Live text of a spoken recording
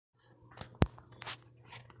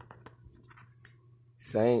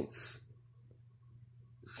Saints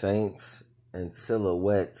and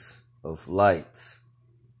silhouettes of lights.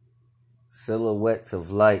 Silhouettes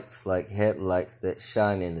of lights like headlights that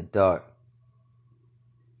shine in the dark.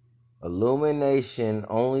 Illumination,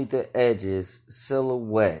 only the edges,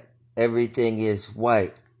 silhouette. Everything is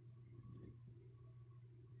white.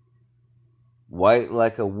 White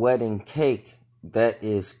like a wedding cake that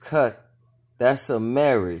is cut. That's a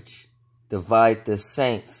marriage. Divide the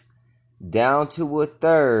saints down to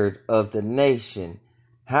 1/3 of the nation.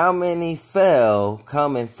 How many fell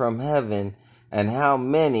coming from heaven, and how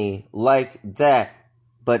many like that,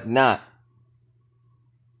 but not?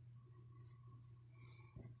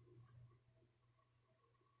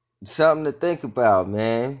 Something to think about,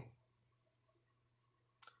 man.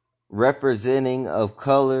 Representing of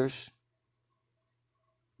colors.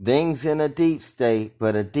 Things in a deep state,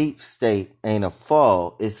 but a deep state ain't a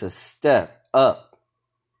fall, it's a step up.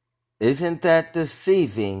 Isn't that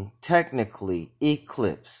deceiving? Technically,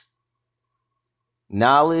 eclipse.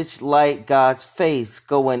 Knowledge, light, God's face,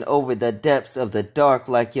 going over the depths of the dark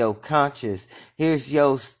like yo conscious. Here's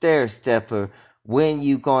yo stair stepper. When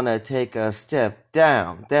you gonna take a step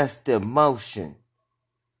down? That's demotion.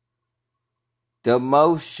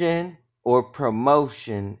 Demotion or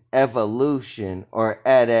promotion, evolution or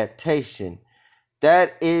adaptation.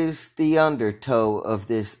 That is the undertow of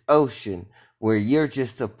this ocean, where you're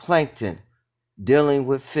just a plankton dealing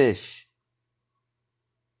with fish.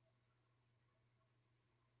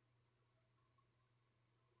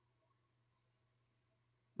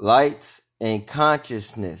 Lights and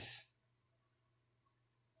consciousness.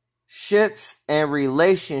 Ships and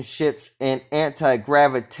relationships and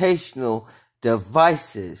anti-gravitational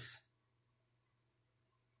devices.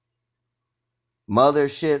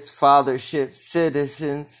 Motherships, fatherships,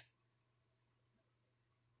 citizens,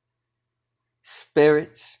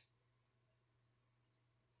 spirits,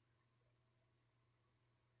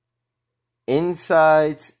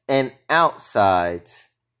 insides and outsides.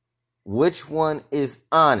 Which one is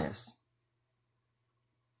honest?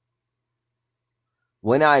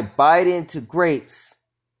 When I bite into grapes,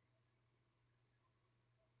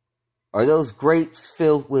 are those grapes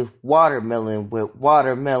filled with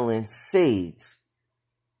watermelon seeds?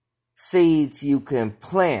 Seeds you can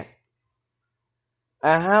plant.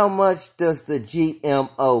 And how much does the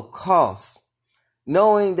GMO cost?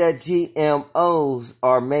 Knowing that GMOs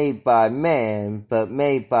are made by man, but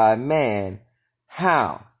made by man,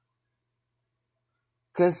 how?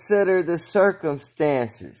 Consider the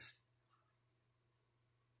circumstances.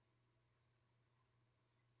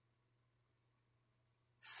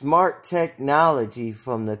 Smart technology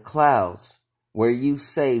from the clouds where you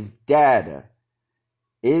save data.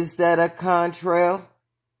 Is that a contrail?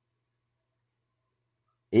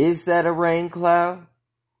 Is that a rain cloud?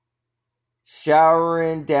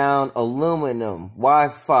 Showering down aluminum,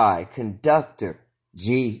 Wi-Fi, conductor,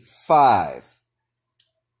 G5.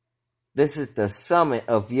 This is the summit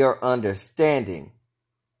of your understanding.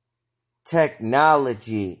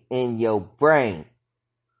 Technology in your brain.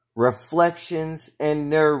 Reflections and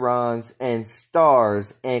neurons and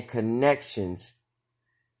stars and connections.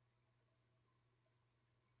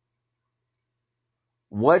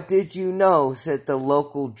 What did you know, said the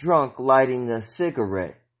local drunk lighting a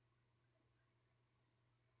cigarette.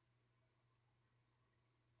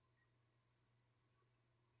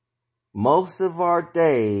 Most of our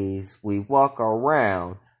days we walk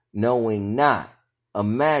around knowing not.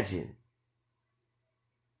 Imagine.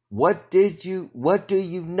 What do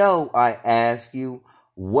you know? I ask you,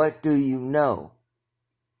 what do you know?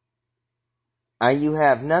 And you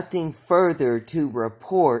have nothing further to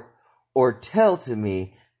report or tell to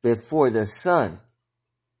me before the sun.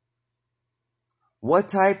 What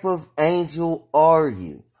type of angel are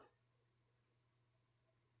you?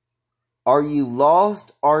 Are you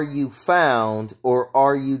lost? Are you found? Or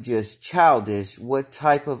are you just childish? What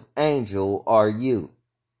type of angel are you?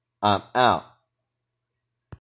 I'm out.